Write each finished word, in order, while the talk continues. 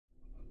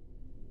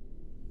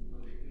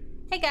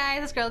Hey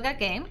guys, it's Girl Got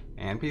Game.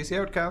 And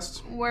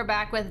PCOutcast. We're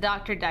back with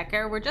Doctor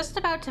Dekker. We're just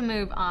about to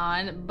move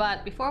on,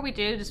 but before we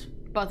do, just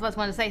both of us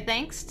want to say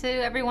thanks to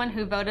everyone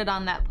who voted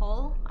on that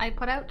poll I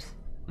put out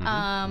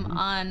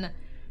on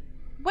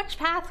which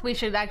path we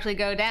should actually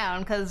go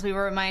down, because we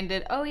were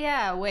reminded, oh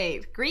yeah,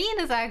 wait,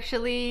 green is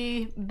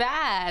actually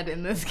bad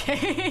in this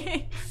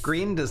case.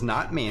 Green does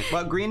not mean,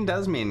 well, green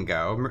does mean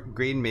go.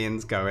 Green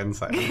means go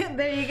inside.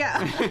 There you go.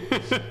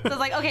 So it's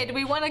like, okay, do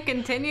we want to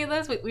continue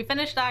this? We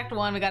finished Act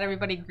 1, we got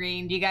everybody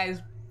green.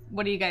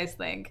 What do you guys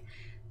think?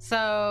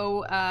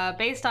 So,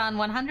 based on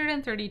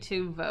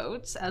 132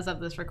 votes as of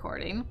this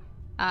recording,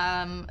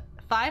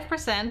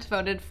 5%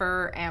 voted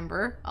for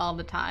Amber all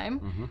the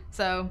time.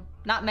 So,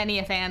 not many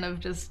a fan of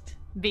just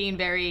being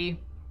very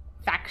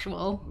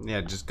factual.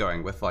 Yeah, just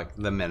going with like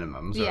the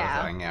minimum sort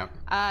of thing, yeah.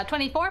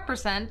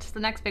 24%, the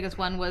next biggest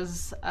one,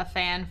 was a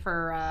fan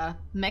for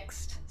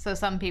mixed. So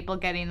some people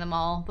getting them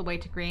all the way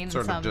to green.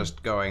 Sort of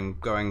just going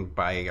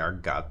by our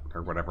gut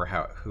or whatever,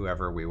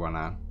 whoever we want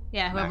to.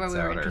 Yeah, whoever we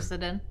were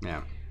interested in.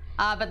 Yeah.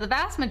 But the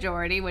vast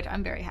majority, which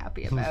I'm very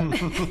happy about.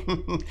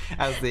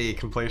 As the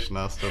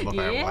completionist of the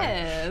family.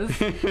 Yes.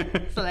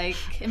 It's like,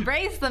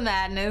 embrace the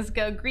madness,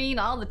 go green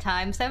all the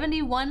time,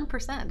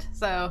 71%.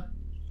 So,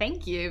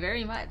 thank you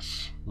very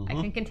much. I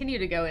can continue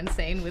to go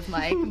insane with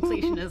my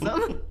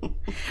completionism.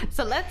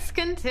 So let's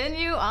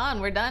continue on.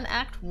 We're done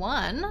Act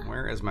 1.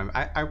 Where is my...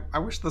 I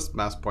wish this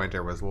mouse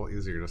pointer was a little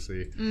easier to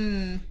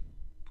see.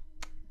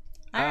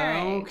 All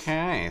right.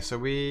 Okay, so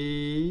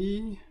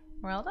we're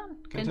all done.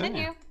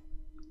 Continue.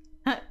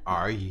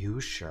 Are you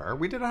sure?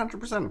 We did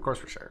 100%. Of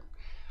course we're sure.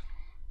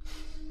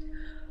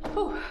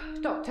 Oh,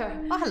 Doctor.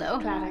 Oh, hello.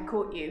 Glad I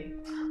caught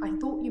you. I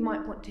thought you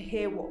might want to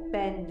hear what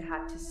Ben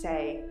had to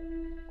say.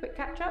 Quick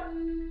catch up?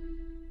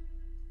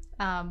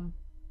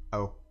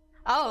 Oh.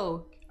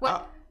 Oh.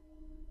 What?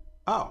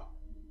 Oh.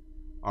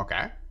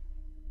 Okay.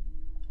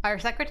 Our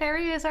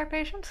secretary is our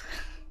patient?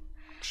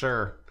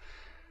 Sure.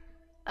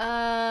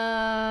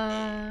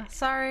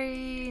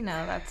 Sorry.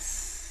 No,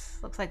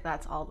 looks like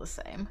that's all the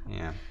same.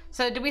 Yeah.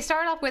 So do we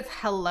start off with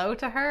hello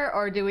to her,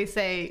 or do we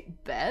say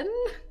Ben?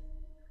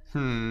 I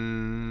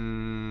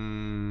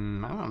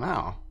don't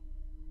know.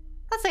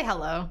 Let's say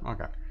hello.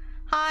 Okay.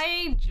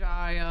 Hi,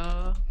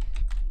 Jaya.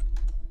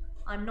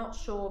 I'm not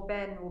sure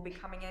Ben will be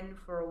coming in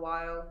for a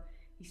while.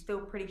 He's still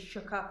pretty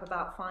shook up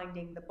about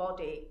finding the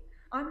body.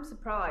 I'm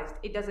surprised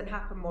it doesn't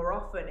happen more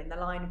often in the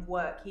line of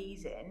work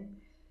he's in.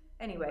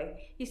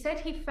 Anyway, he said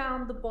he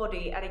found the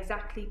body at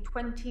exactly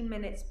 20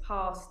 minutes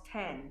past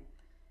 10.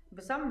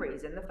 For some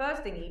reason, the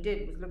first thing he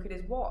did was look at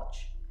his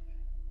watch.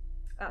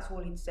 That's all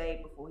he'd say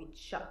before he'd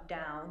shut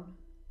down.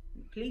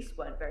 The police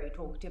weren't very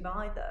talkative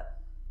either.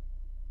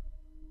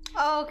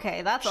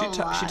 Okay, that's a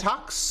lot. She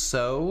talks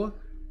so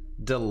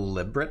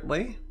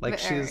deliberately, like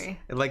Very.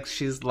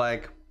 she's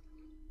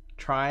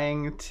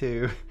trying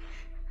to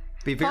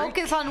be very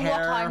focus on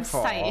what I'm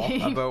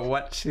saying about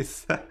what she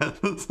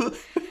says.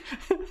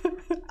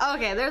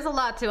 Okay, there's a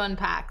lot to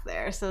unpack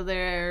there. So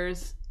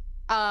there's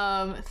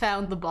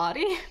found the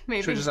body.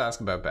 Maybe. Should we just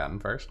ask about Ben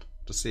first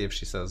to see if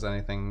she says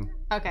anything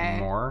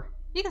more?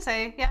 You can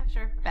say, yeah,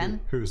 sure, Ben.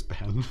 Who's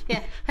Ben?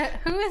 Yeah,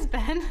 who is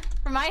Ben?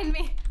 Remind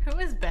me, who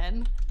is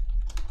Ben?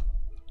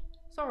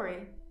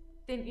 Sorry,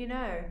 didn't you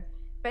know?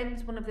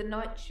 Ben's one of the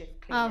night shift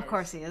Oh, cleaners. of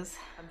course he is.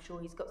 I'm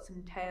sure he's got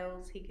some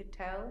tales he could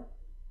tell.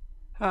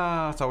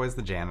 It's always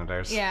the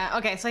janitors. Yeah,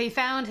 okay, so he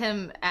found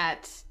him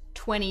at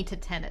 20 to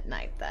 10 at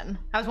night then.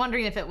 I was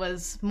wondering if it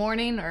was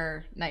morning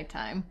or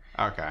nighttime.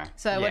 Okay.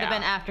 So it would have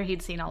been after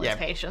he'd seen all his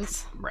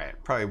patients. Right.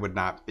 Probably would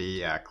not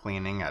be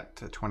cleaning at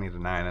 20 to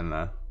 9 in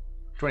the...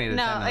 20 to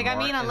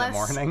 10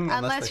 morning,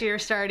 unless you're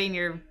starting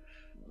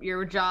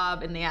your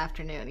job in the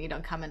afternoon. You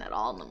don't come in at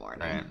all in the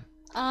morning.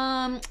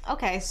 Right.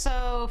 Okay,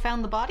 so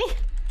found the body?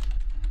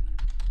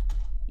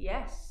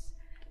 Yes.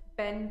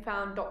 Ben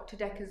found Dr.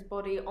 Dekker's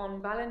body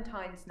on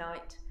Valentine's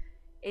night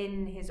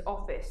in his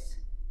office.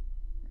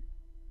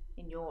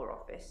 In your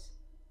office.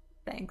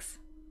 Thanks.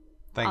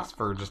 Thanks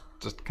for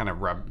just kind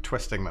of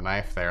twisting the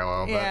knife there a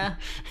little bit. Yeah.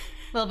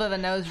 A little bit of a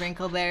nose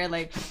wrinkle there.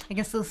 Like, I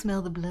can still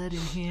smell the blood in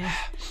here.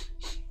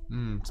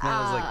 Smells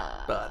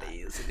like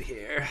bodies in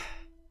here.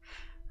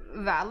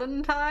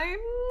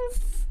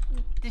 Valentine's?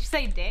 Did you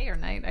say day or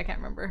night? I can't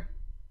remember.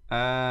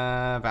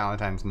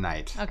 Valentine's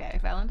night. Okay,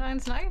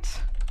 Valentine's night.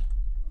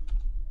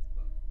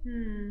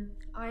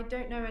 I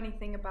don't know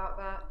anything about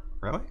that.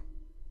 Really?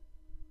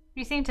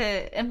 You seem to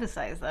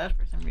emphasize that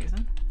for some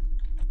reason.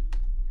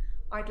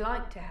 I'd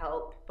like to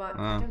help, but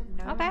I don't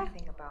know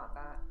anything about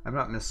that. I'm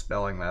not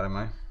misspelling that, am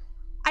I?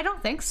 I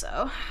don't think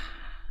so.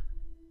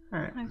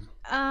 Alright.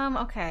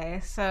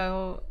 Okay,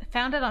 so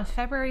found it on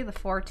February the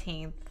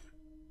 14th.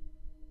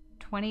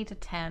 20 to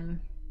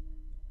 10.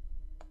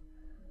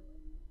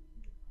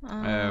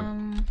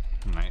 Night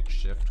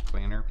shift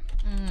cleaner.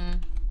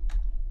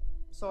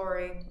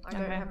 Sorry, I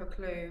don't have a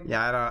clue.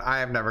 Yeah, I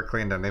have never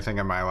cleaned anything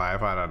in my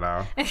life. I don't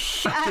know.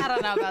 I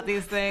don't know about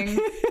these things.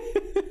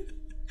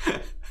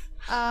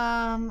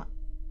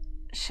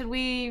 should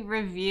we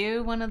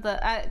review one of the...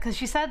 Because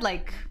she said,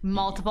 like,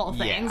 multiple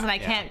things, and I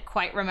can't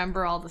quite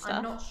remember all the stuff.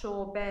 I'm not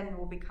sure Ben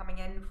will be coming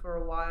in for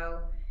a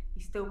while.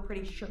 He's still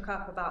pretty shook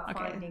up about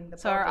finding the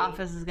body. So our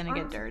office is going to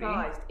get dirty.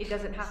 I'm surprised it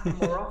doesn't happen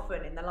more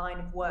often in the line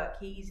of work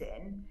he's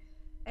in.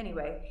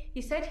 Anyway,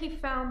 he said he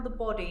found the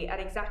body at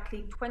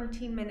exactly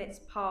 20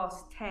 minutes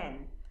past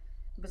 10.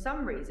 For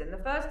some reason, the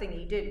first thing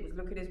he did was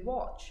look at his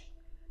watch.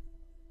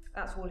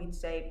 That's all he'd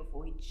say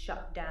before he'd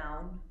shut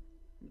down.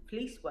 The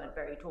police weren't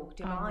very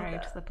talkative either.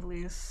 Right, the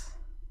police.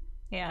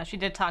 Yeah, she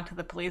did talk to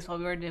the police while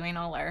we were doing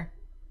all our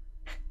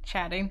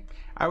chatting.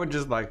 I would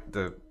just like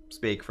to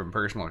speak from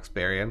personal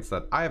experience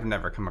that I have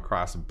never come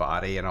across a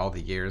body in all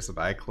the years that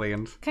I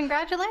cleaned.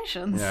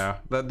 Congratulations. Yeah.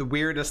 The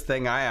weirdest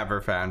thing I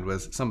ever found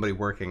was somebody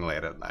working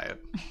late at night.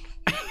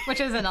 Which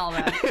isn't all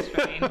that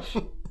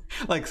strange.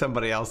 Like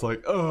somebody else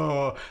like,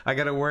 oh, I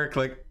gotta work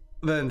like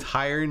the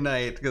entire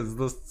night because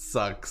this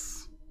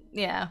sucks.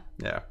 Yeah.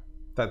 Yeah.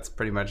 That's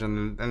pretty much,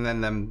 and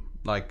then them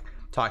like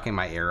talking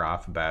my ear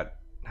off about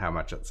how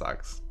much it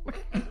sucks.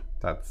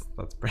 That's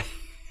pretty...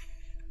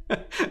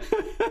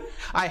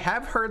 I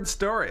have heard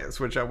stories,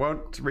 which I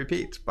won't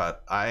repeat,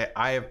 but I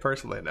have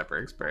personally never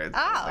experienced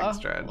anything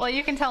strange. Well,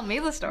 you can tell me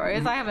the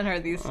stories. I haven't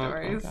heard these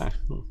stories. Okay.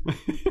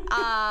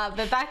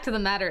 But back to the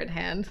matter at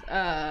hand.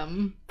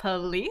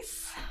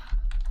 Police?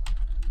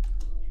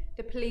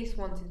 The police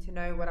wanted to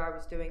know what I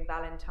was doing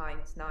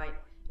Valentine's night,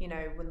 you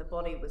know, when the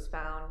body was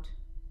found.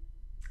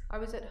 I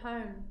was at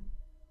home,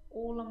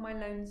 all on my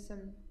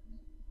lonesome.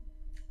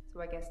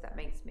 So I guess that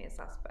makes me a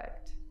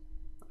suspect.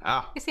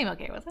 Ah. You seem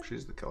okay with it.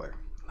 She's the killer.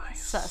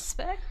 Nice.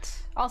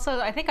 Suspect. Also,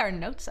 I think our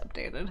notes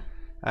updated.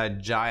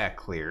 Jaya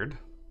cleared.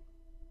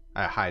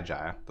 Hi,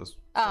 Jaya. This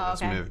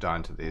moved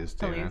on to these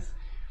two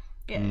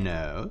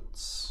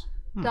notes.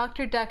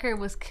 Dr. Dekker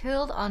was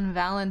killed on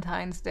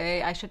Valentine's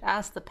Day. I should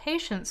ask the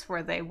patients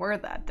where they were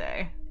that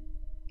day.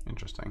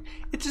 Interesting.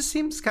 It just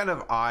seems kind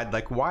of odd.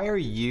 Like, why are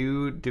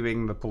you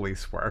doing the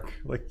police work?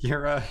 Like,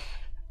 you're a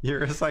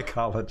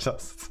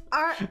psychologist.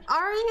 Are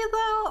you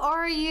though?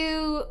 Or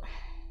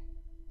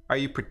are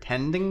you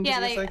pretending to be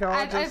a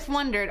psychologist? I've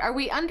wondered, are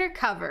we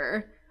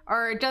undercover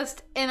or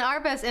just in our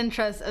best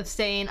interest of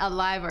staying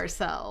alive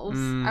ourselves?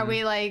 Are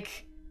we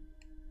like,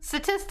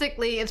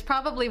 statistically, it's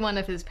probably one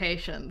of his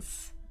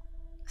patients.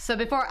 So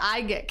before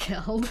I get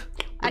killed,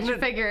 I should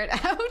figure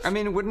it out. I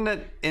mean, wouldn't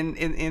it, in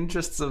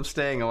interests of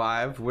staying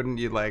alive, wouldn't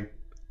you like,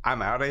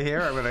 I'm out of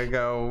here, I'm gonna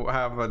go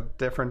have a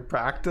different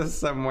practice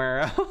somewhere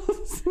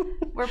else?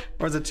 Or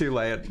is it too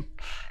late?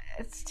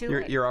 It's too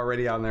late. You're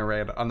already on their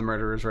radar, on the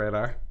murderer's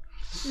radar.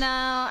 No,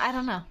 I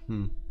don't know.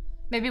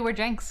 Maybe we're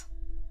Jenks.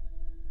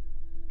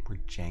 We're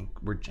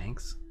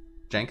Jenks?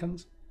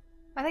 Jenkins?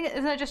 I think,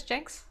 isn't it just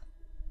Jenks?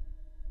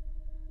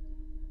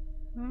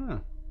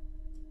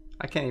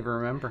 I can't even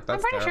remember. I'm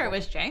pretty sure it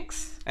was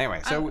Jenks. Anyway,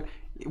 so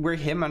we're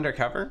him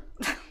undercover?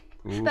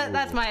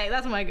 That's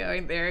my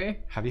going theory.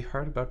 Have you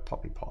heard about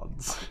puppy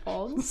pods?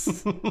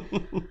 Pods?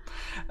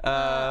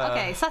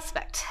 Okay,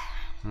 suspect.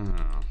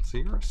 So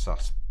you're a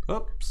suspect.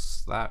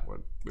 Oops, that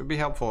would be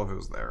helpful if it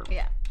was there.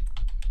 Yeah.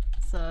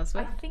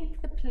 I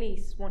think the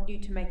police want you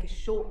to make a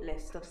short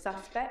list of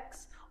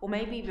suspects, or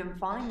maybe even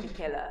find the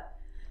killer.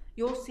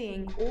 You're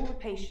seeing all the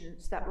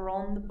patients that were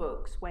on the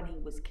books when he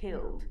was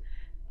killed.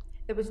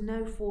 There was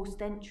no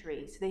forced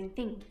entry, so they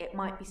think it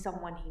might be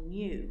someone he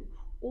knew,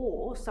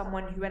 or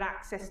someone who had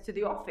access to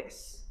the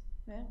office.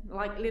 Yeah,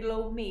 like little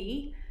old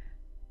me.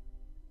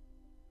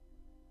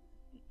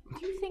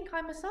 Do you think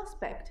I'm a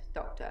suspect,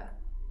 Doctor?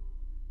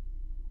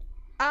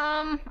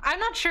 I'm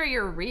not sure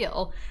you're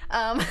real.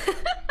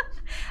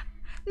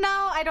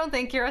 No, I don't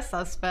think you're a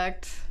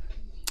suspect.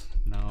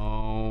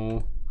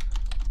 No.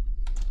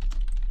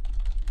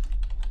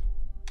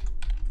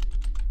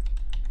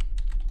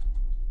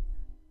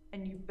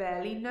 And you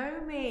barely know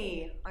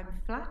me. I'm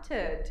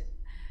flattered.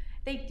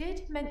 They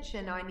did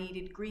mention I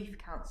needed grief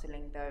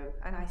counselling though,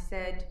 and I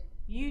said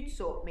you'd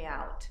sort me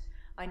out.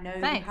 I know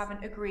you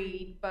haven't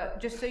agreed, but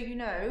just so you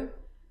know,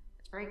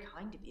 it's very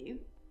kind of you.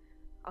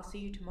 I'll see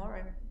you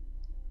tomorrow.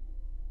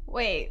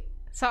 Wait,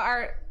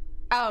 so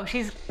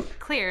she's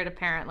cleared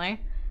apparently.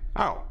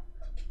 Oh.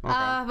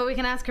 Okay. But we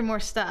can ask her more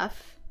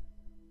stuff.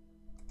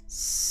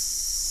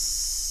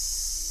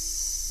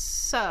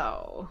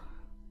 So,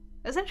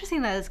 it's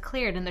interesting that it's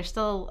cleared and there's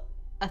still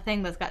a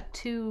thing that's got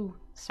 2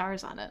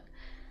 stars on it.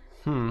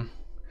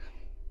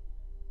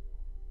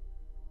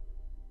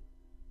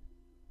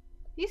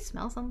 You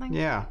smell something?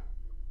 Yeah.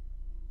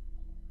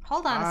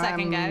 Hold on a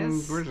second,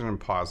 guys. We're just gonna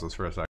pause this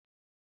for a second.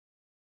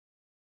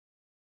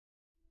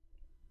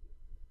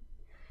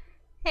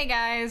 Hey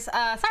guys,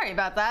 sorry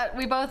about that.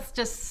 We both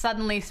just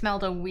suddenly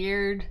smelled a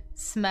weird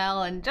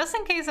smell, and just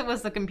in case it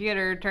was the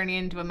computer turning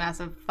into a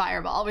massive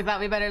fireball, we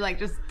thought we better like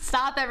just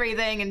stop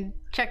everything and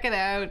check it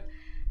out.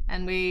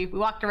 And we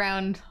walked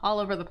around all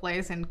over the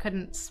place and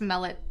couldn't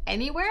smell it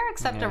anywhere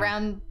except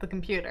around the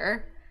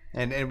computer.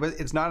 And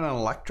it's not an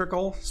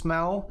electrical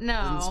smell. No.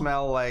 It doesn't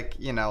smell like,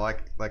 you know,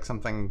 like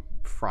something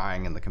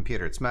frying in the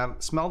computer. It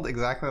smelled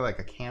exactly like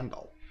a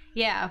candle.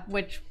 Yeah,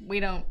 which we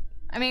don't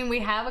I mean, we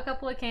have a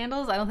couple of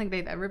candles. I don't think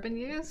they've ever been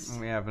used.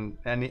 We haven't.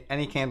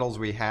 Any candles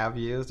we have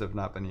used have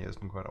not been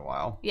used in quite a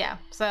while. Yeah.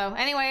 So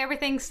anyway,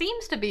 everything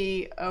seems to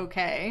be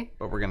okay.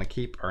 But we're gonna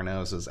keep our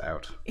noses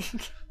out.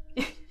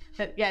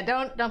 Yeah,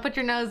 don't put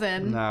your nose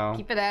in. No.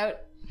 Keep it out.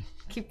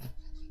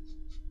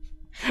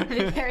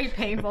 It's very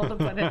painful to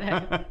put it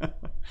in.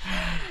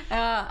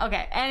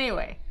 Okay,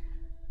 anyway.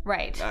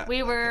 Right.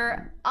 We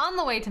were on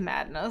the way to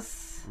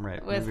madness.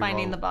 Right. With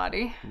finding the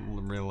body.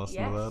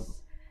 Re-listen to that.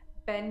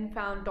 Ben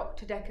found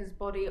Dr. Dekker's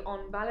body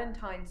on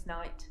Valentine's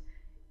night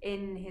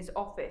in his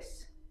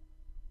office.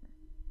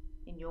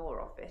 In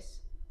your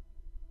office.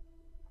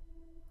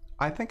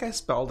 I think I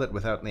spelled it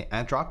without the...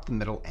 I dropped the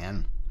middle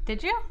N.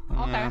 Did you?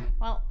 Yeah. Okay.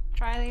 Well,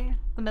 try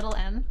the middle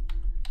N.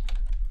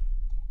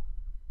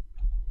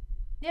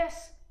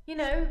 Yes, you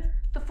know,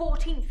 the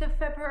 14th of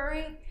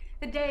February,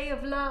 the day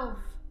of love.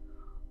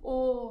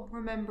 Or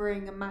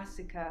remembering a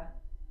massacre.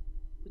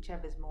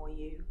 Whichever's more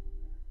you.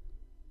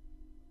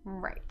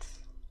 Right.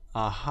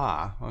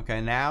 Aha.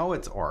 Okay, now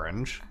it's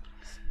orange.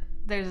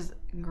 There's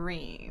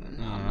green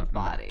on the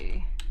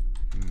body.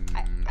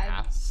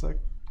 Massacre?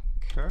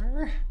 How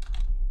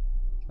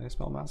do you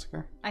spell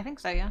massacre? I think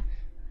so, yeah.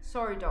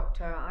 Sorry,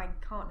 Doctor, I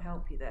can't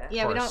help you there.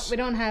 Yeah, we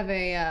don't have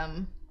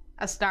a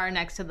star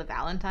next to the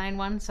Valentine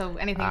one, so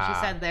anything she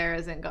said there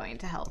isn't going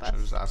to help us. Should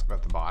I just ask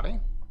about the body?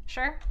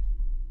 Sure.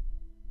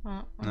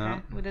 Oh, okay.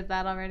 No. We did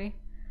that already.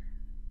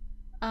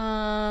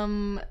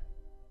 I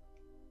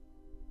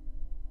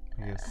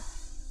guess...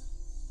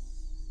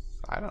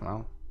 I don't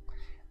know.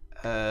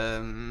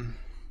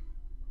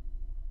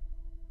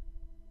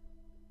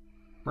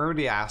 We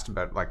already asked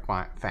about, like,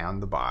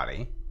 found the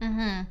body.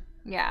 Mm-hmm.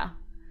 Yeah.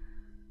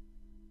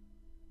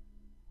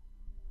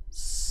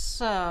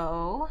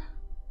 So...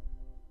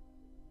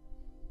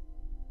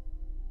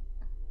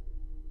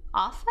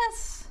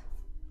 Office?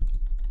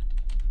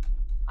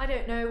 I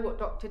don't know what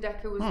Dr.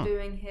 Dekker was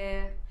doing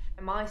here,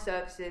 and my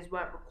services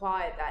weren't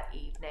required that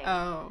evening.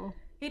 Oh.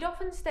 He'd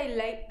often stay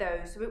late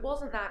though, so it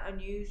wasn't that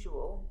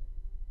unusual.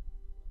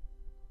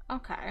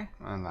 Okay.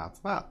 And that's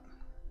that.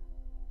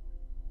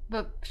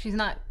 But she's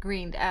not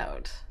greened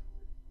out.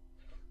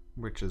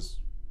 Which is...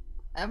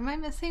 Am I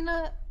missing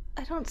a...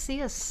 I don't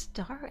see a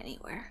star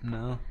anywhere.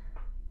 No.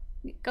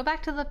 Go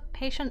back to the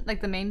patient,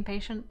 like the main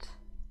patient.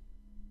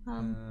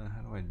 How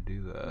do I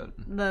do that?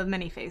 The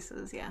many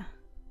faces, yeah.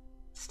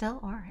 Still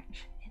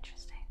orange.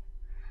 Interesting.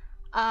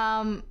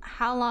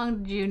 How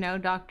long did you know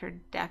Dr.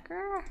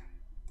 Dekker?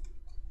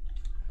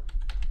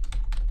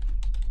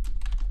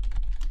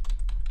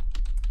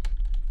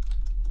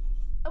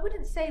 I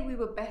wouldn't say we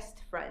were best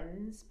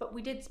friends, but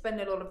we did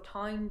spend a lot of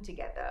time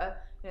together.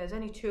 You know, there's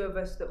only two of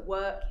us that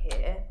work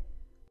here.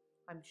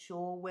 I'm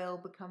sure we'll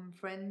become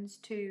friends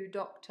too,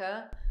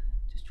 Doctor.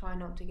 Just try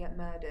not to get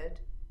murdered.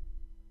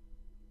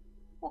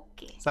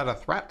 Okay. Is that a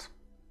threat?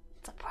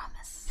 It's a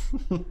promise.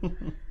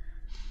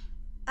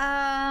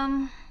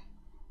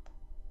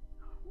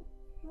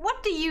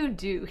 What do you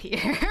do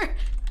here?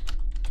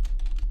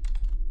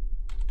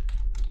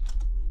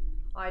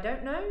 I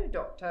don't know,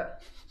 Doctor.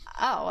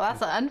 Oh, well,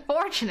 that's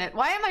unfortunate.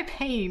 Why am I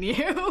paying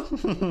you?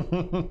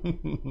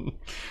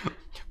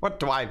 What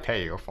do I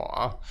pay you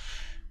for?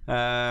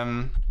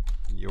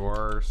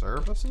 Your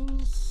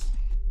services?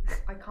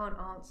 I can't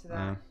answer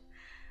that.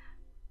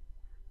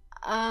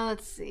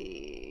 Let's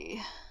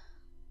see.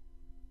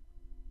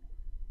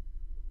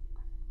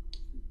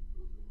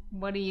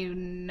 What do you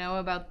know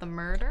about the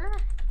murder?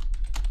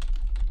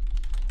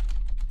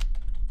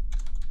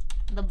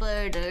 The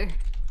murder.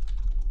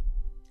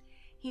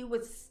 He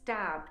was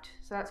stabbed,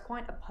 so that's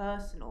quite a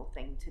personal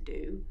thing to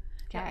do.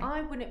 Okay. Now,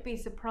 I wouldn't be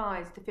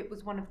surprised if it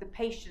was one of the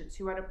patients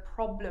who had a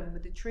problem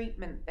with the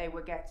treatment they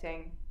were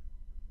getting.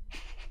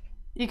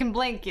 You can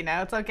blink, you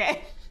know, it's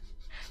okay.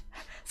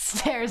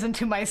 Stares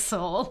into my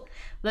soul.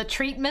 The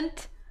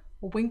treatment?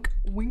 Wink,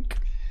 wink.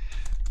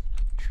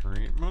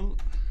 Treatment?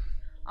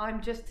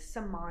 I'm just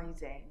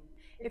surmising.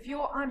 If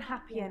you're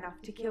unhappy enough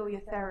to kill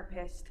your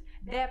therapist,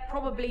 they're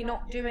probably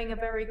not doing a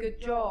very good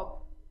job.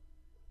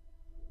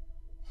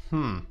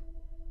 And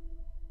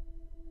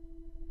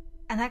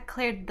that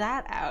cleared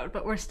that out,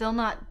 but we're still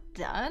not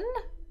done?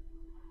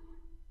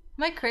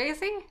 Am I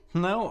crazy?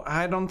 No,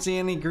 I don't see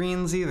any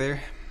greens either.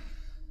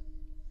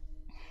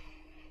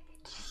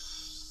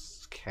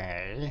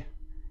 Okay.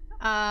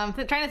 Trying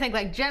to think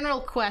like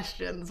general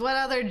questions. What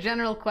other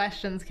general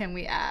questions can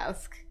we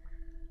ask?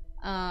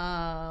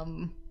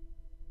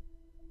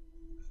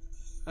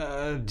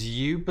 Do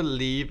you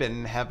believe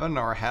in heaven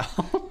or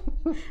hell?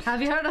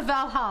 Have you heard of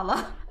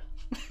Valhalla?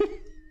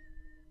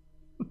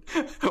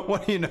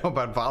 What do you know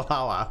about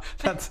Valhalla?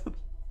 That's...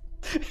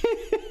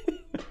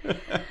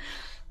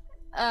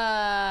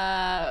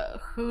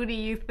 Who do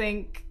you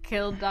think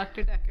killed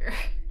Dr. Dekker?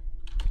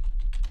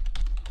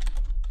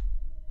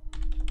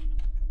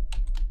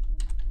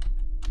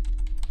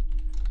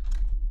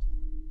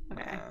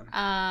 Okay.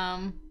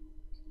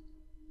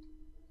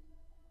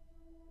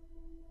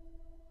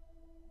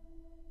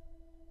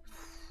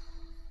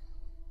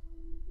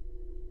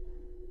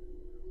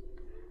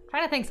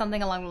 Trying to think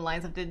something along the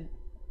lines of, did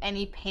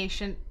any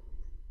patient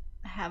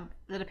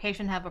did a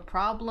patient have a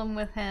problem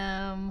with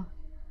him?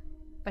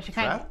 But she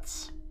kind of...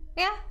 Threats?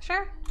 Yeah,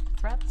 sure.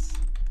 Threats.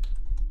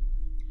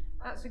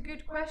 That's a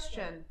good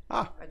question.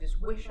 Ah. I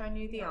just wish I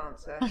knew the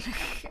answer.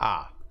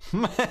 Ah.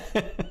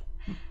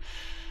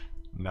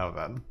 No,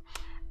 then.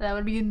 That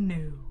would be a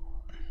no.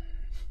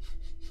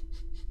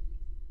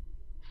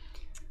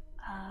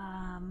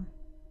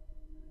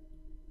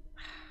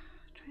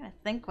 Trying to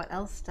think what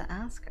else to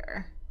ask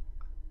her.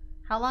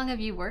 How long have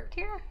you worked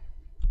here?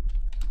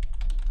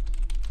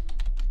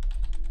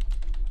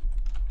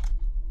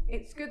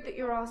 It's good that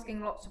you're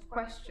asking lots of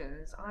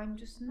questions. I'm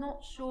just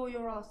not sure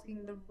you're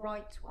asking the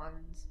right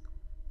ones.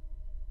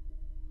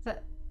 Is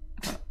that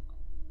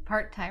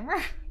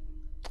part-timer?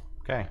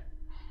 Okay.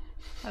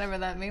 Whatever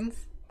that means.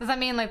 Does that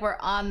mean like we're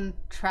on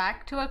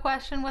track to a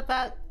question with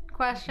that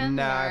question?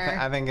 No, or...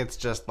 I think it's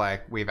just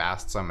like we've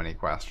asked so many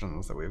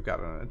questions that we've got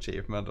an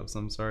achievement of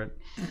some sort.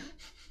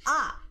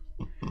 Ah!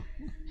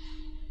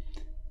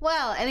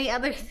 Well, any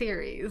other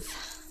theories?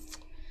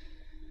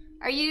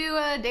 Are you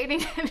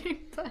dating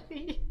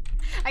anybody?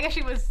 I guess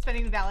she was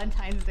spending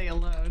Valentine's Day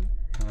alone.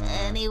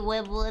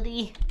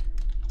 Anybody?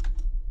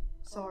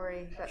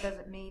 Sorry, that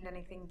doesn't mean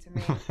anything to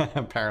me.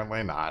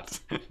 Apparently not.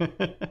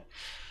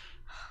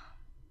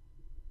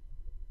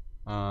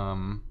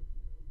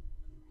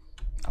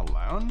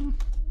 Alone?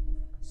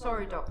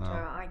 Sorry, Doctor, No.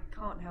 I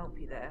can't help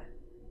you there.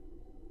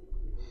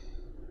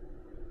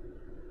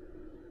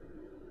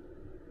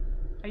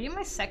 Are you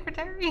my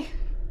secretary?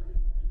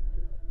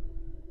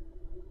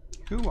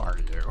 Who are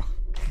you?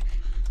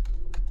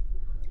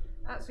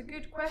 That's a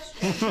good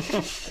question.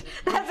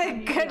 That's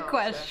a good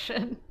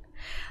question.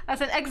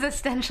 That's an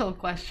existential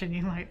question,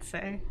 you might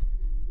say.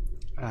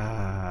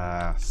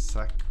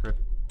 Secretary?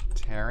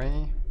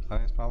 Is that how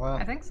you spell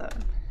that? I think so.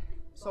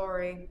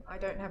 Sorry, I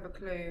don't have a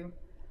clue.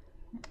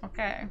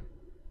 Okay.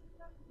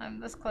 I'm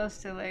this close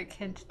to like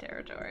hint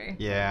territory.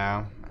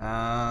 Yeah.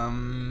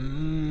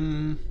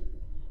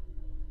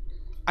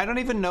 I don't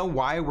even know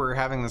why we're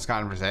having this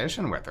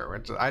conversation with her,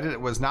 which I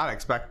was not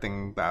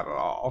expecting that at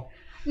all.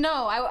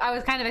 No, I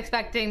was kind of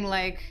expecting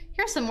like,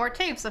 here's some more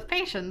tapes of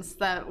patients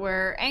that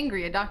were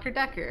angry at Dr.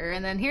 Dekker,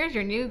 and then here's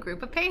your new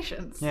group of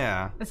patients.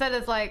 Yeah. Instead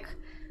it's like,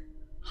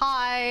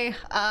 hi,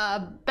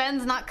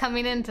 Ben's not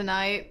coming in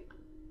tonight.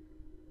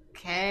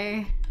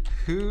 Okay.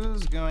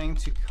 Who's going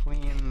to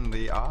clean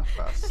the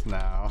office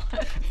now?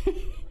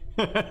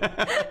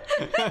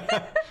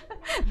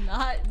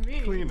 Not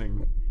me.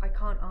 Cleaning. I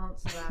can't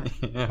answer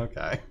that.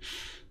 Okay.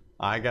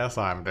 I guess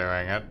I'm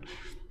doing it.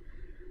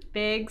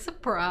 Big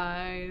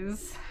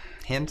surprise.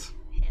 Hint.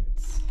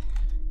 Hints.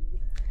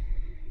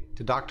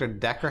 Did Dr.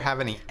 Dekker have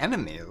any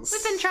enemies?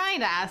 We've been trying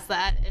to ask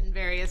that in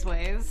various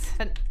ways.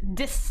 And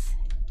this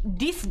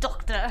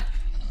doctor.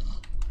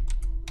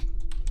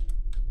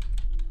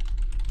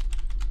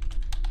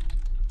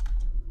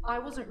 I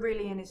wasn't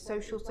really in his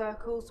social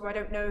circle, so I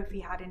don't know if he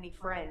had any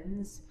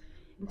friends.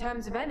 In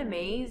terms of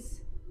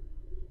enemies,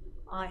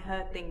 I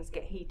heard things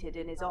get heated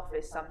in his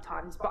office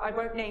sometimes, but I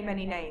won't name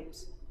any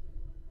names.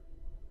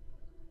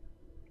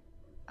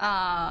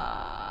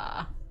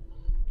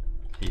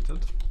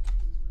 Heated?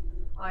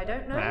 I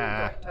don't know,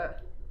 Nah.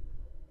 Doctor.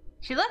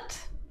 She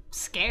looked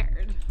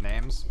scared.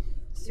 Names?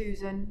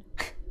 Susan,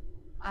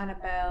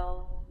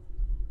 Annabelle,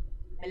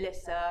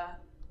 Melissa.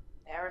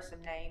 There are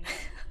some names.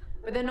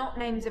 But they're not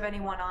names of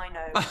anyone I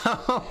know.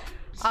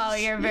 Oh,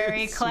 you're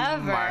very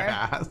clever. My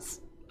ass.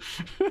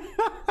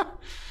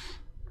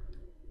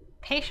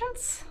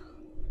 Patience?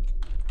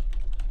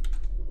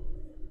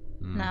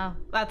 No,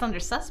 that's under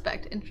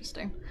suspect.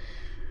 Interesting.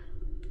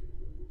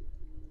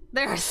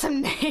 There are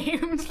some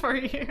names for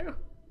you.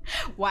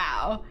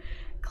 Wow.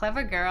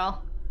 Clever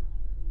girl.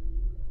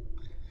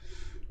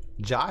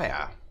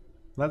 Jaya.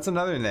 That's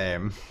another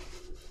name.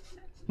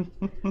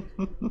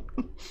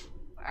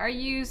 Are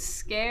you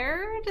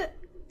scared?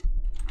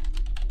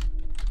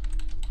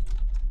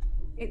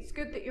 It's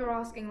good that you're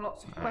asking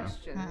lots of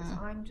questions.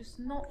 I'm just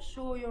not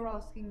sure you're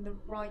asking the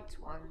right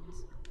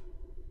ones.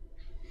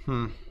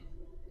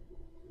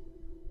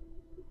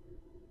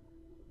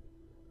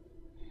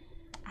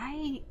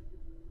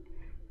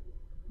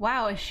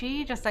 Wow, is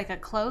she just like a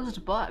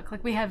closed book?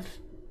 Like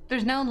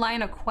there's no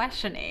line of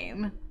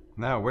questioning.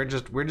 No, we're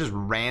just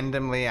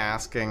randomly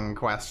asking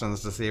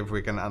questions to see if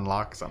we can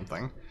unlock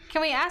something.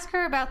 Can we ask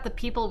her about the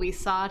people we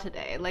saw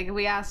today? Like if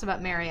we asked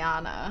about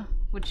Mariana,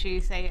 would she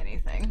say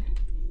anything?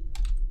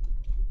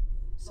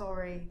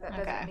 Sorry, that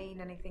doesn't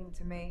mean anything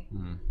to me.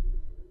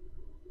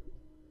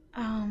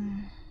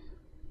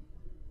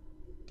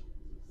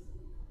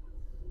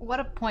 What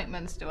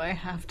appointments do I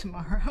have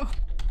tomorrow?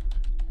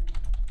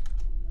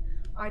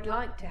 I'd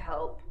like to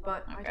help,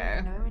 but I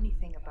don't know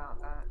anything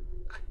about that.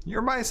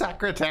 You're my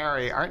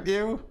secretary, aren't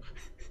you?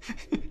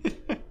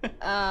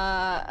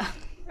 I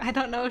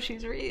don't know if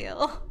she's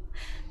real.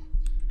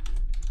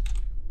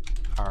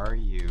 Are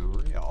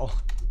you real?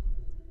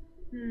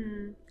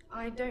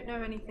 I don't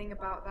know anything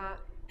about that.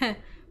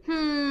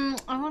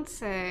 I won't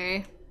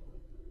say.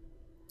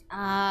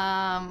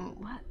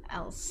 What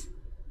else?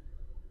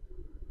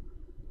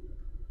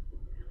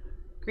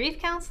 Grief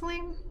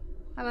counseling?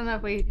 I don't know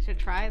if we should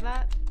try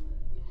that.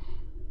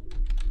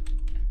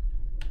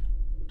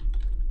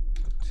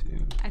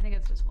 2. I think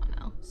it's just 1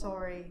 now.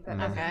 Sorry, that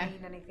doesn't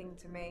mean anything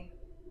to me.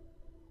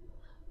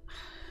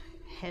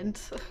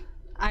 Hint?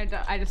 I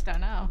just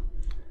don't know.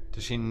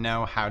 Does she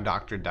know how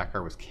Dr.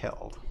 Dekker was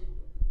killed?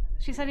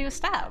 She said he was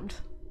stabbed.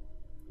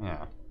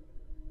 Yeah.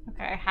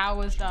 Okay, how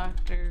was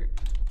Dr...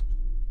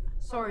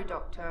 Sorry,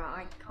 Doctor,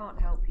 I can't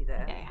help you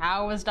there. Okay,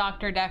 how was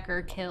Dr.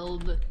 Dekker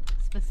killed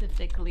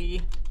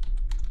specifically?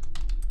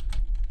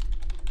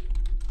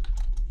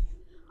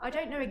 I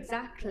don't know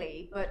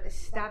exactly, but a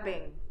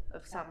stabbing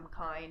of some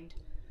kind.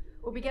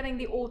 We'll be getting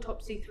the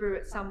autopsy through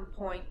at some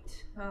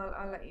point.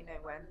 I'll let you know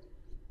when.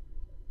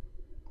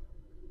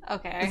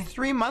 Okay. It's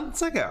 3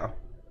 months ago.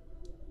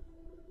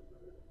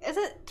 Is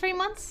it 3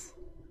 months?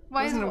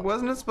 Why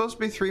Wasn't it supposed to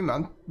be 3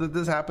 months? Did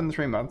this happen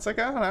 3 months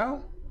ago?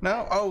 No?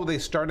 No? Oh, they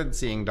started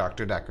seeing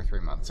Dr. Dekker 3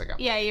 months ago.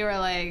 Yeah, you were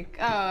like,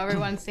 oh,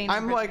 everyone's seen him.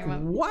 I'm like,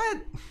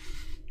 what?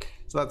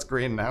 So that's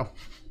green now.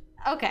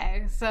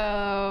 Okay,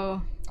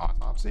 so...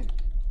 Autopsy?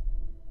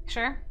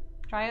 Sure,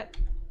 try it.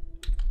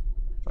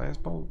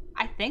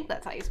 I think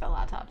that's how you spell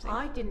autopsy.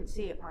 I didn't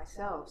see it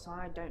myself, so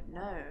I don't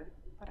know.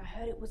 But I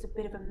heard it was a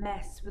bit of a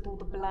mess with all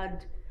the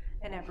blood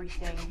and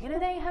everything. You know,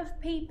 they have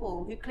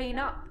people who clean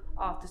up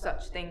after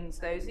such things,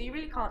 though, so you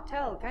really can't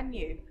tell, can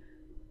you?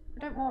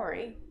 But don't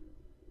worry.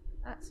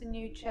 That's a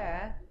new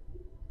chair.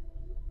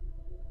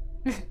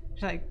 She's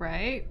like,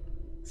 right?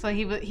 So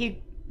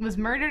he was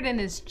murdered in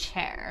his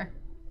chair.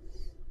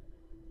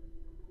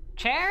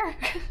 Chair?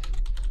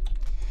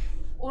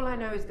 All I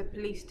know is the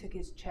police took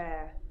his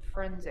chair.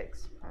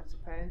 Forensics, I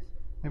suppose.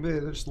 Maybe they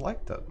just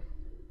liked it.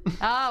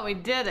 Oh, we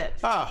did it.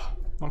 Oh,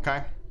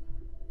 okay.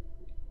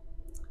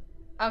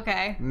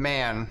 Okay.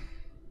 Man.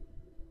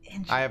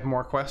 I have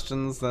more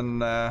questions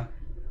than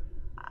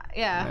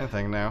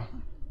anything now.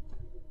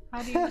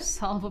 How do you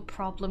solve a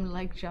problem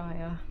like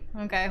Jaya?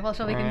 Okay, well,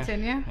 shall we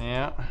continue?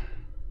 Yeah.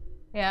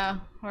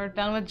 Yeah, we're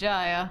done with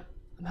Jaya.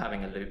 I'm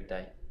having a loop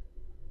day.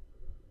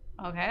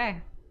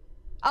 Okay.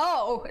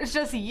 Oh, it's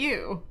just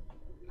you.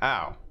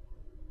 Ow.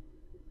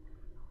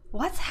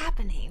 What's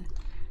happening?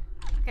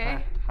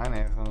 Okay. Hi,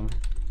 Nathan.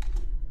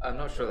 I'm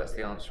not sure that's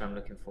the answer I'm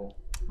looking for.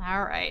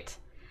 All right.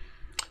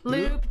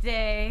 Loop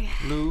day.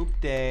 Loop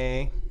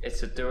day.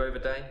 It's a do-over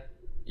day.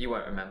 You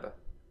won't remember.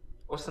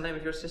 What's the name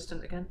of your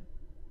assistant again?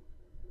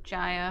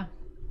 Jaya.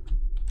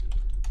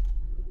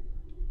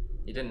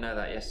 You didn't know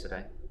that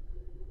yesterday.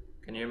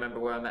 Can you remember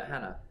where I met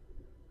Hannah?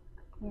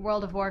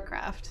 World of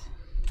Warcraft.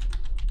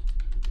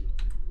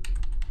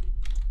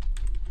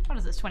 What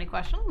is this, 20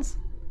 questions?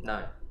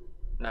 No.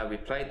 No, we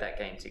played that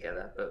game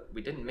together, but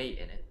we didn't meet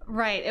in it.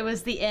 Right, it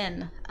was the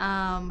inn.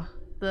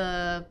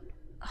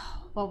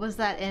 What was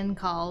that inn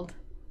called?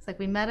 It's like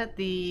we met at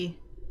the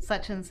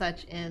such and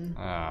such inn.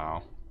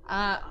 Oh.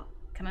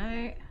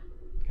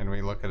 Can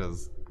we look at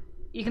his...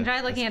 You can try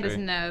looking at his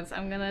notes.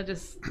 I'm gonna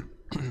just...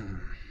 I'm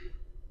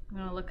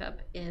gonna look up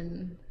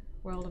in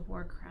World of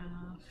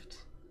Warcraft.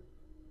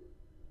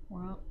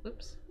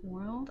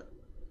 World?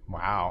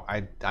 Wow,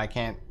 I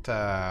can't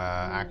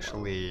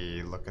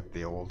actually look at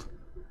the old...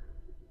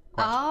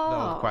 the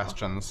old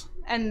questions.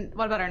 And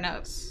what about our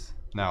notes?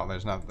 No,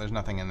 there's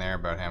nothing in there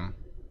about him.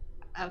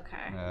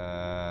 Okay.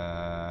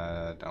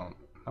 Don't.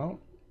 Oh,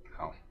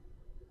 no.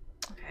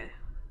 Okay.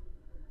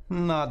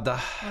 Nada.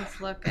 Let's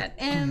look at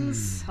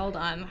inns. Hold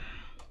on.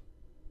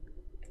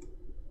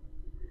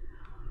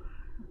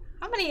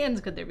 How many inns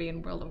could there be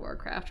in World of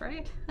Warcraft,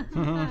 right?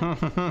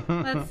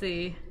 Let's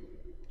see.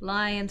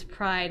 Lion's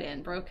Pride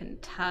Inn, Broken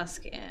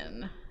Tusk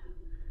Inn.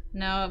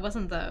 No, it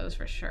wasn't those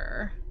for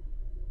sure.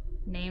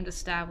 Named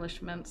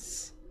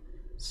establishments.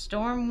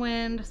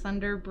 Stormwind,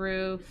 Thunder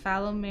Brew,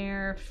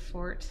 Falomere,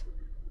 Fort,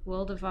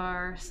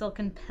 Wildevar,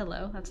 Silken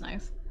Pillow, that's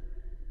nice.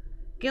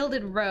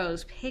 Gilded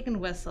Rose, Pagan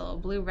Whistle,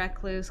 Blue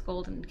Recluse,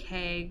 Golden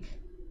Keg,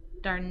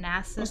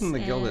 Darnassus Wasn't the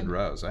Inn. Gilded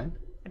Rose, eh?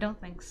 I don't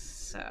think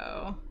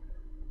so.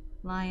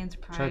 Lion's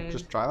Pride. Should I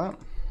just try that?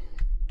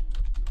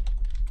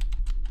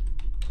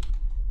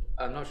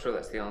 I'm not sure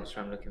that's the answer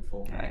I'm looking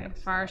for. Okay.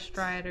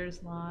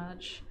 Farstrider's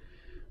Lodge.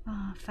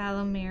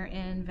 Falomere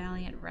Inn,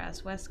 Valiant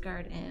Rest,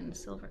 Westguard Inn,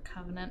 Silver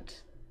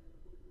Covenant.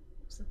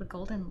 Is it the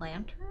Golden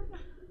Lantern?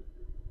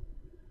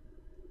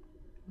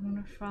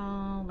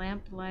 Moonfall,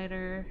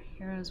 Lamplighter,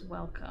 Hero's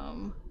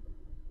Welcome.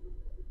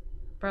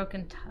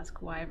 Broken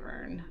Tusk,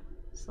 Wyvern,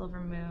 Silver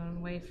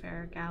Moon,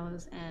 Wayfarer,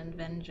 Gallows End,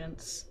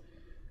 Vengeance.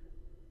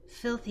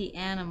 Filthy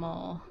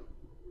Animal.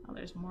 Oh,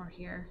 there's more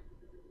here.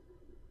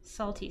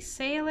 Salty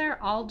Sailor,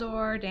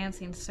 Aldor,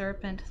 Dancing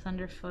Serpent,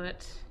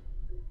 Thunderfoot,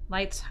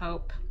 Light's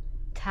Hope,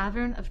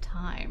 Tavern of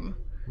Time.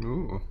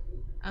 Ooh.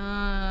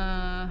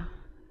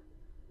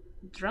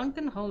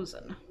 Drunken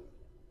Hosen.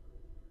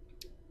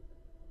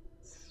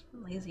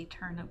 Lazy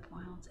Turnip,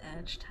 Wild's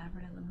Edge,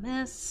 Tavern in the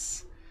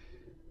Mists,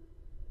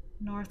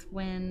 North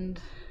Wind.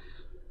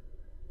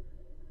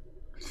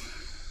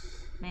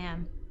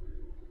 Man.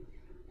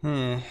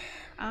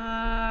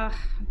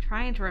 I'm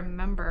trying to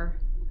remember.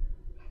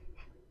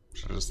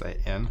 Should I just say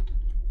in?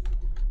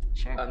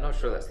 Sure. I'm not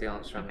sure that's the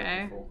answer I'm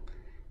Okay. looking for.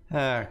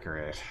 Ah,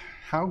 great.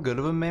 How good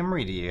of a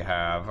memory do you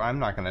have? I'm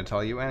not going to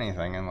tell you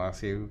anything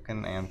unless you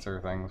can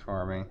answer things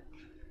for me.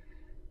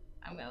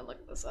 I'm gonna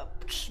look this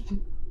up.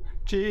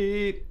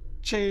 Cheat!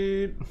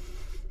 Cheat!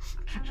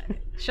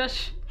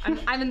 Shush.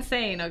 I'm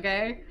insane,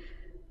 okay?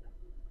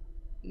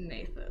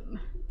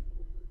 Nathan.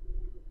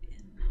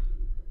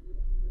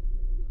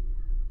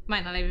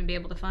 Might not even be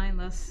able to find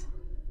this.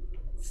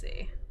 Let's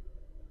see.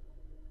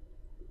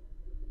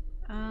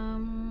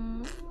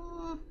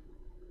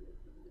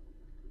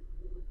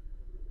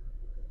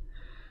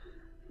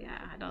 Yeah,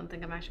 I don't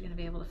think I'm actually gonna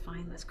be able to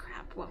find this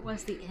crap. What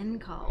was the inn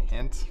called?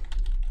 Hint?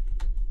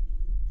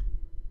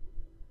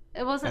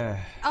 It wasn't.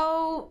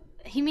 Oh,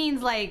 he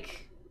means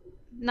like,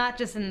 not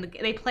just in the.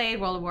 They played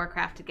World of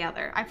Warcraft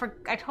together. I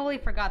totally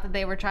forgot that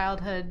they were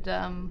childhood.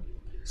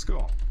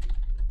 School.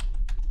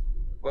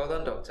 Well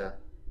done, Doctor.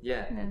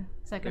 Yeah. We met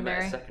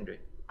Secondary. at secondary.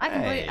 I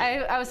completely.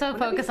 I was so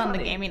Wouldn't it be focused on the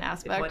funny gaming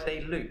aspect. If my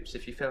day loops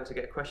if you fail to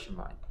get a question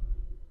right.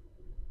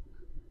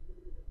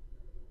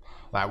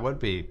 That would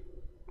be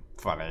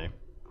funny.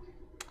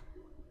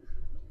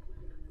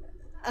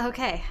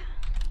 Okay.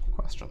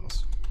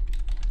 Questions?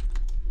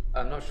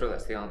 I'm not sure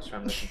that's the answer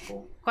I'm looking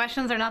for.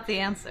 Questions are not the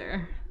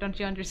answer. Don't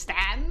you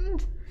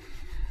understand?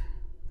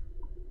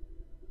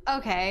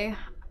 Okay.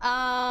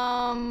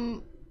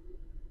 I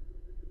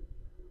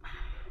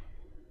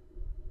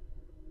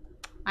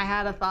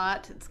had a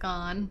thought. It's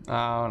gone.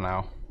 Oh,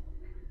 no.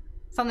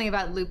 Something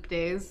about loop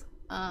days.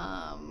 Do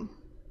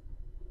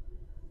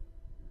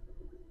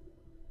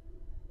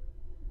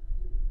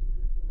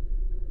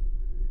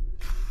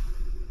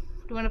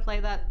you want to play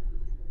that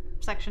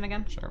section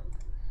again? Sure.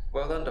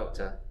 Well done,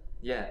 Doctor.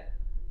 Yeah.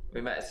 We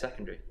met at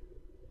secondary.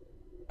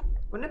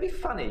 Wouldn't it be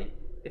funny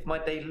if my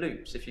day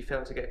loops if you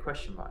fail to get a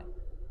question right?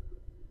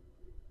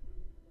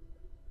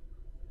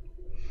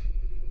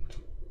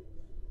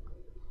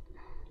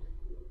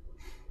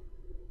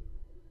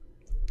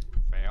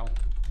 Fail.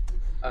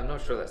 I'm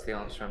not sure that's the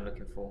answer I'm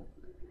looking for.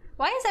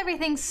 Why is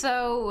everything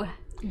so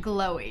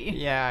glowy?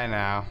 Yeah, I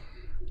know.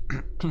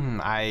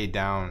 I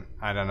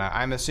don't know.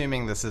 I'm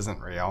assuming this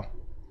isn't real.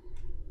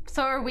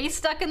 So are we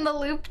stuck in the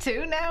loop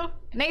too now?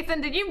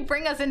 Nathan, did you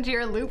bring us into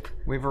your loop?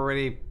 We've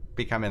already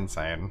become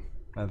insane.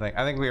 I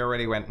think we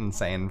already went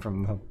insane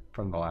from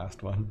the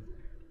last one.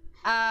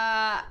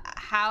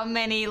 How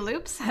many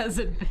loops has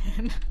it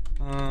been?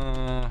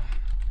 I'm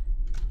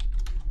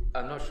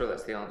not sure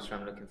that's the answer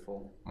I'm looking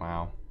for.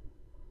 Wow.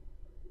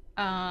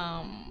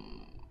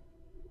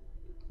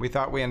 We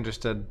thought we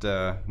understood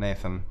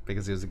Nathan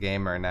because he was a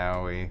gamer.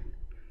 Now we.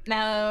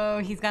 No,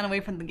 he's gone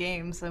away from the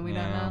game, so we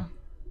don't know.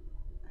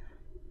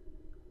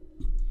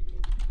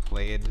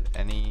 Played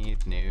any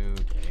new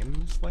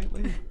games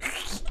lately?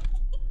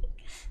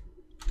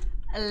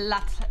 A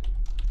lot.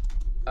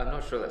 I'm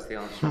not sure that's the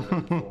answer I'm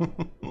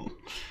looking for.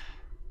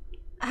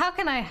 How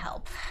can I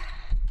help?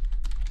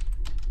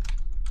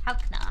 How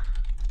can I?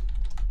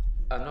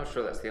 I'm not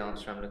sure that's the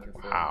answer I'm looking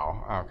for.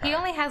 Wow. Okay. He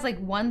only has like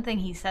one thing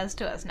he says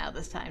to us now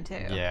this time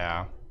too.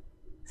 Yeah.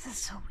 This is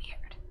so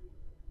weird.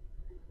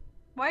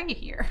 Why are you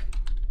here?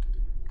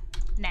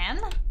 Nan?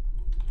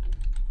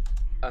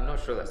 I'm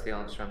not sure that's the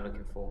answer I'm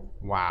looking for.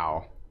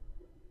 Wow.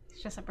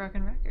 It's just a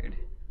broken record.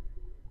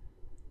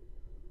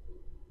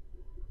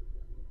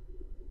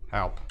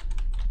 Help.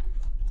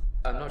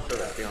 I'm not sure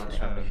that's the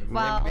answer I'm looking for.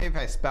 Well- Maybe if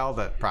I spelled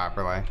it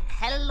properly.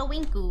 Hello,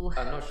 Winku.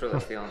 I'm not sure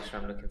that's the answer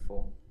I'm looking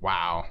for.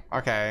 Wow.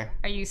 Okay.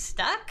 Are you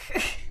stuck?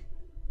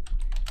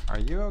 Are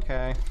you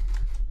okay?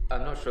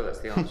 I'm not sure that's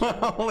the answer.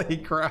 Holy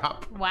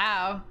crap.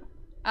 Wow.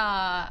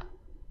 Yeah,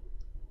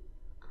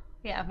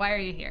 why are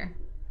you here?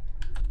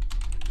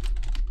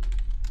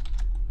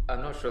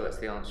 I'm not sure that's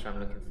the answer I'm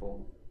looking for.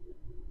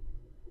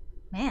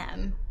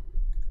 Man.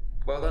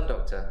 Well done,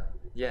 Doctor.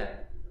 Yeah.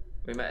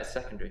 We met at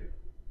secondary.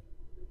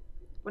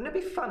 Wouldn't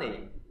it be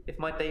funny if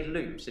my day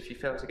loops if you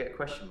fail to get a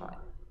question right?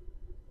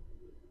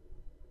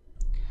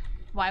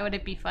 Why would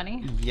it be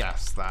funny?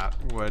 Yes, that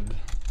would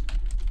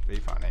be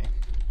funny.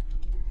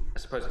 I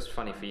suppose it's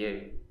funny for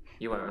you.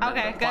 You won't remember.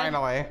 Okay, good.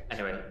 Finally.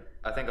 Anyway,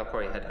 I think I'll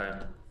probably head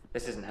home.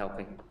 This isn't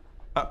helping.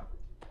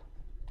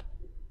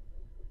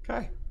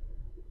 Okay.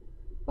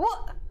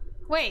 What?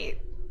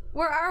 Wait,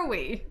 where are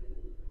we?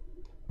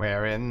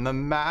 We're in the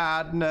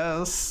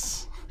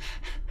madness.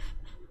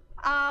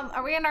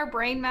 Are we in our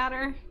brain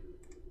matter?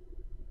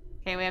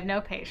 Okay, we have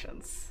no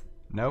patience.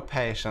 No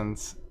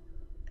patience.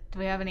 Do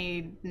we have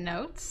any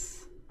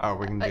notes? Oh,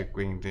 we can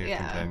do yeah.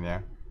 continue.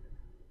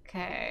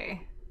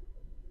 Okay.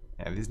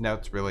 Yeah, these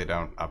notes really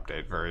don't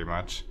update very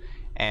much.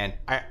 And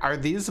are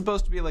these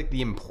supposed to be like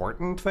the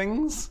important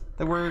things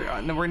that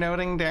we're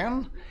noting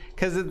down?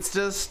 Because it's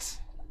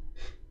just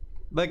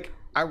like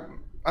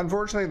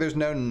unfortunately there's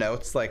no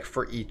notes like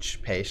for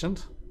each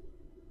patient.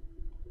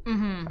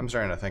 Mm-hmm. I'm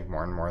starting to think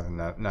more and more that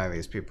none of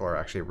these people are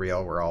actually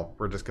real.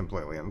 We're just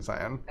completely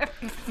insane.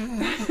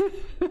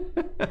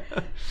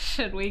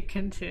 Should we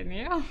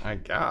continue? I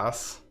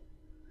guess.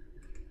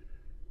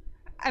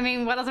 I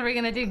mean, what else are we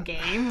gonna do?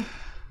 Game?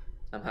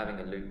 I'm having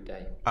a loop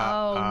day.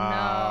 Oh,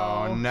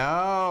 no. Oh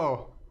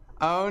no!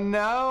 Oh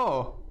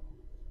no!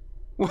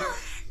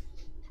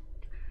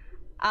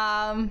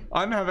 I'm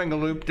having a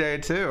loop day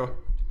too.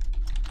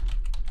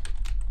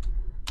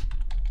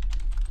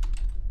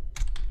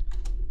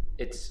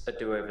 It's a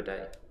do-over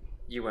day.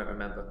 You won't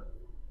remember.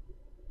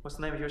 What's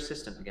the name of your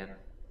assistant again?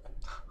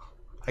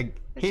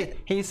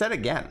 He said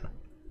again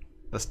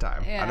this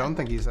time. Yeah. I don't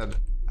think he said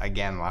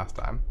again last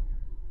time.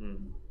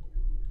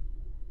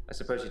 I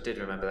suppose you did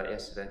remember that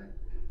yesterday.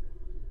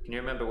 Can you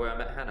remember where I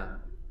met Hannah?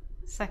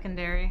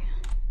 Secondary.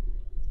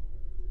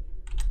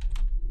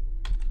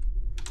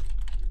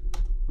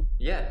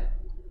 Yeah,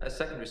 at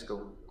secondary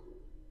school.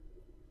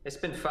 It's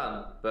been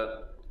fun,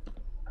 but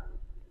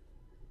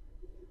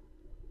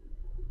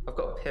I've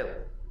got a pill.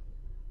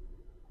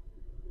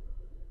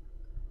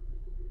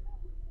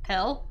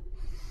 Pill?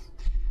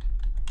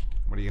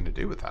 What are you gonna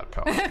do with that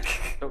pill?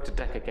 Dr.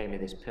 Dekker gave me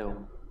this pill.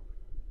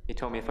 He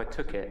told me if I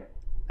took it,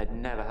 I'd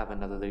never have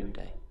another loop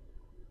day.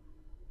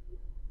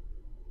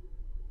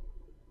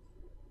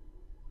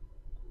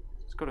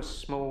 It's got a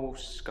small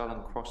skull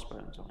and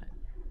crossbones on it.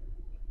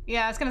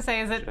 Yeah, I was gonna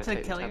say, is it Should I to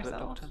take kill the tablet,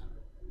 yourself?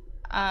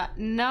 Doctor?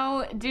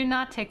 No, do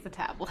not take the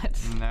tablet.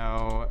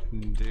 No,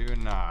 do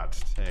not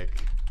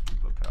take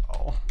the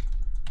pill.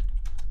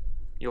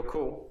 You're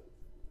cool.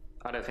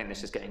 I don't think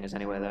this is getting us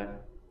anywhere, though.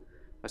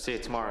 I'll see you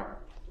tomorrow.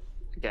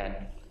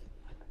 Again.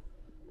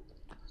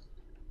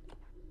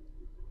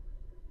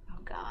 Oh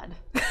God.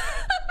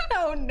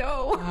 Oh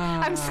no,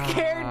 I'm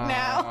scared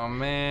now. Oh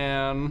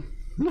man.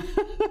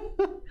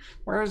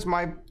 Where's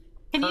my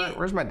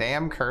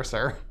damn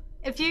cursor?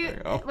 If you,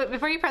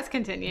 before you press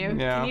continue,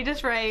 Yeah. can you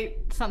just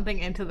write something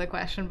into the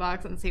question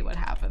box and see what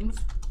happens?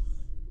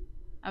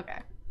 Okay.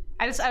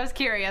 I was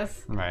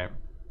curious. Right.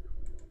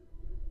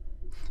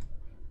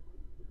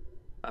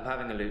 I'm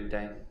having a loop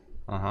day.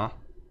 Uh-huh.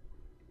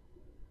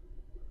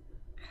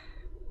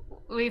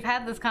 We've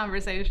had this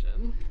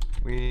conversation.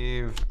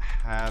 We've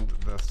had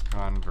this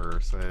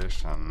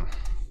conversation.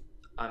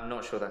 I'm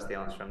not sure that's the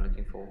answer I'm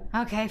looking for.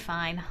 Okay,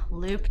 fine.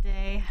 Loop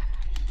day.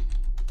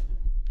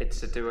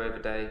 It's a do-over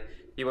day.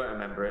 You won't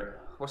remember it.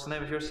 What's the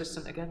name of your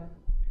assistant again?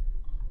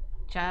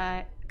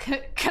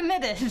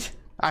 Committed.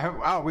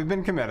 We've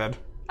been committed.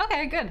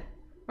 Okay, good.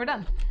 We're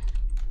done.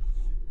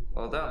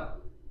 Well done.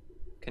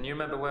 Can you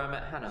remember where I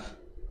met Hannah?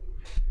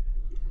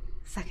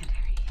 Secondary.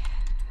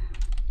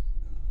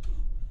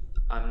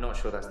 I'm not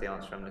sure that's the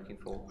answer I'm looking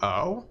for.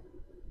 Oh?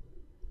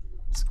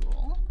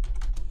 School.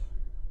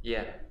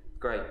 Yeah,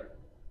 great.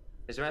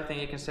 Is there anything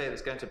you can say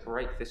that's going to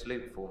break this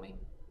loop for me?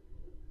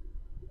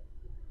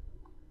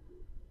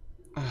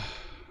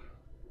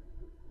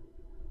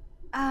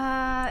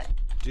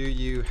 Do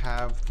you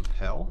have the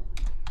pill?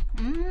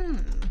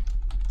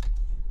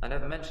 I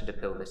never mentioned a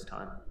pill this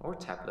time, or a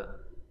tablet.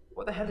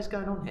 What the hell is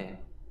going on here?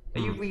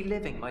 Are you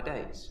reliving my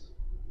days?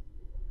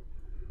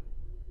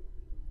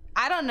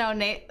 I don't know,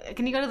 Nate.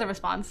 Can you go to the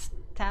response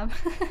tab?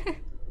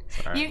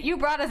 Sorry. You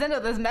brought us into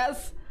this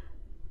mess.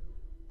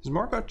 There's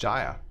more about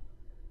Jaya.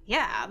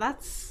 Yeah,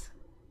 that's...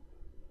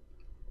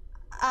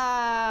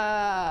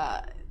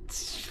 I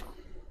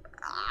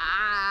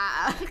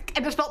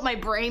just felt my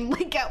brain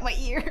leak out my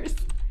ears.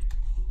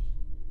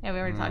 Yeah, we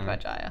already talked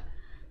about Jaya.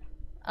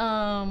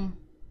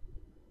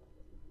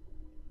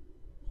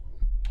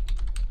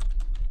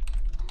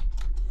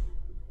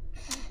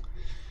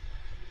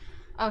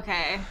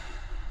 Okay.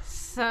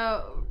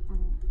 So,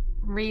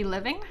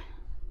 reliving?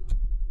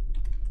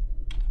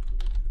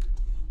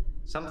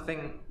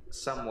 Something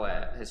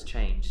somewhere has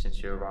changed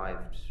since you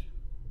arrived.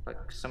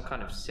 Like some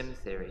kind of sim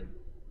theory.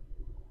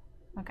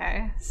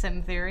 Okay,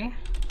 sim theory.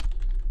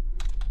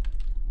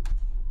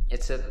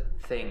 It's a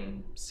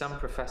thing. Some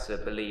professor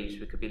believes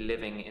we could be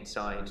living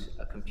inside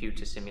a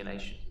computer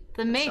simulation.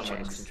 The Someone is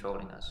Matrix.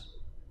 controlling us.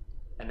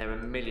 And there are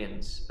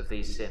millions of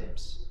these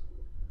sims.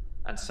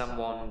 And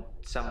someone,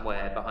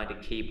 somewhere behind a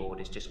keyboard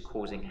is just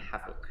causing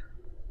havoc.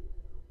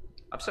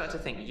 I'm starting to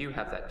think you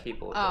have that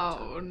keyboard,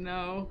 Doctor. Oh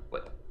no.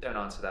 Wait, don't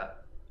answer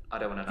that. I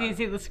don't want to Do know. you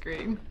see the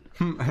screen?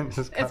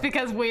 Just It's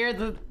because we're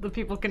the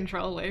people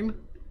controlling.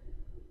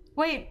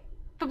 Wait,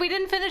 but we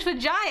didn't finish with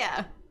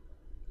Jaya.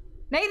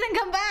 Nathan,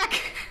 come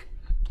back!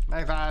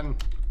 Nathan.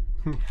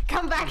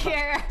 Come back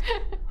here!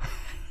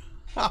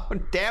 Oh,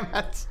 damn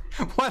it.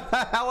 What the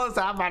hell is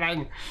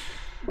happening?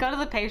 Go to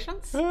the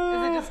patients? Is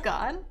it just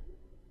gone?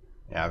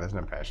 Yeah, there's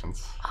no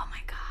patience. Oh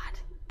my god.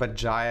 But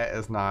Jaya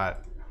is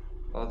not...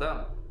 Well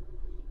done.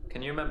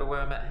 Can you remember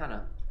where I met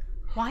Hannah?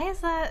 Why is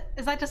that?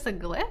 Is that just a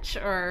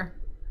glitch, or?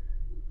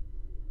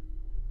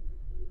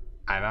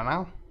 I don't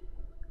know.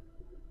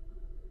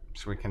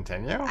 Should we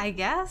continue? I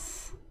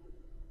guess?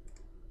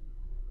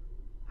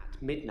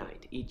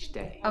 Midnight each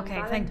day.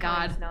 Okay, thank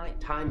God. Valentine's night,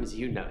 Time as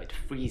you know it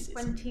freezes.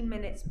 20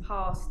 minutes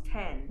past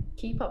 10.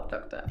 Keep up,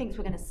 Doctor. Thinks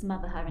we're going to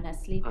smother her in her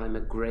sleep. I'm a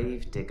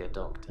grave digger,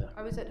 Doctor.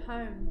 I was at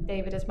home,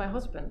 David is my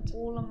husband.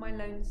 all on my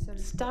lonesome.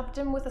 Stabbed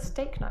him with a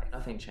steak knife.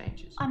 Nothing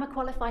changes. I'm a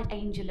qualified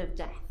angel of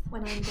death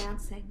when I'm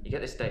dancing. You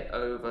get this day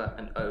over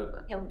and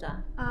over.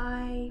 Hilda,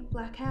 I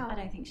black I out,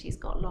 don't think she's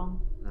got long.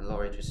 And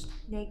Laurie just...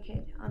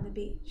 naked on the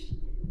beach.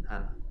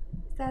 Hannah.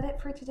 Is that it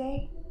for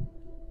today?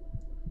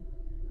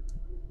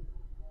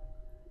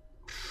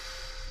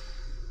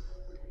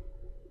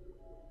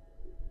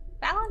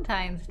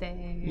 Valentine's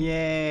Day.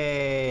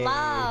 Yay!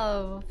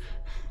 Love.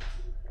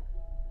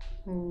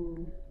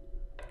 Ooh.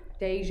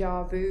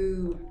 Deja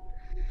vu.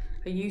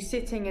 Are you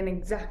sitting in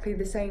exactly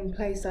the same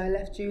place I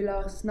left you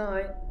last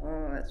night?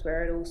 Oh, that's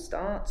where it all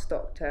starts,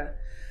 Doctor.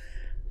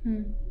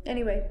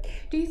 Anyway,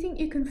 do you think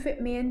you can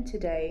fit me in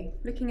today?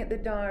 Looking at the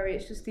diary,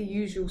 it's just the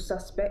usual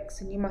suspects,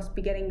 and you must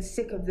be getting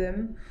sick of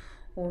them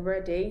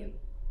already.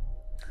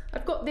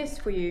 I've got this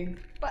for you,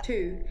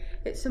 too.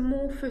 It's some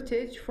more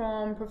footage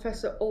from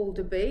Professor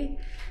Alderby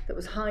that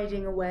was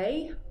hiding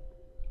away.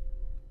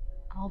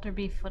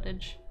 Alderby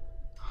footage.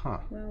 Huh.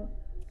 Well,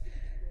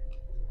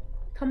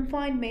 come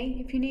find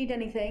me if you need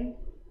anything.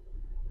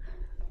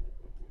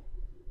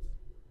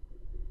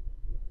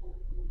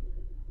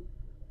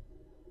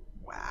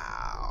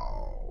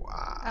 Wow.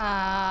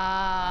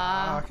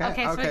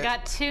 Okay, so we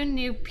got 2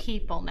 new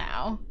people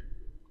now.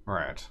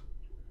 Right.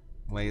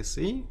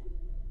 Lacey?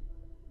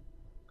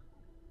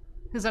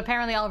 Who's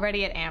apparently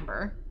already at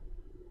Amber.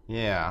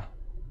 Yeah.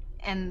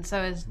 And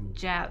so is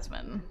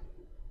Jasmine.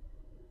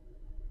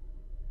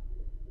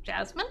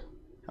 Jasmine?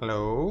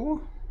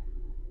 Hello?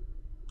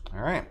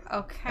 Alright.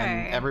 Okay.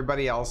 And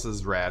everybody else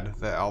is red.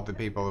 All the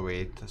people that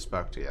we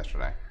spoke to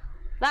yesterday.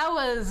 That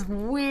was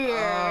weird.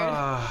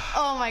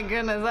 Oh my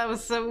goodness, that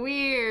was so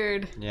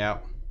weird.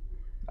 Yep.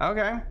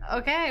 Okay.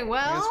 Okay,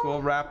 well. I guess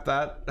we'll wrap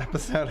that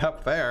episode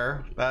up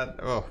there.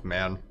 Oh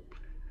man.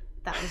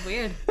 That was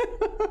weird.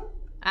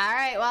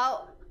 Alright,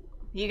 well,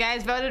 you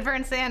guys voted for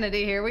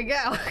insanity. Here we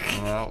go.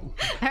 Well.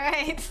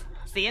 Alright.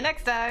 See you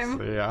next time.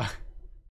 See ya.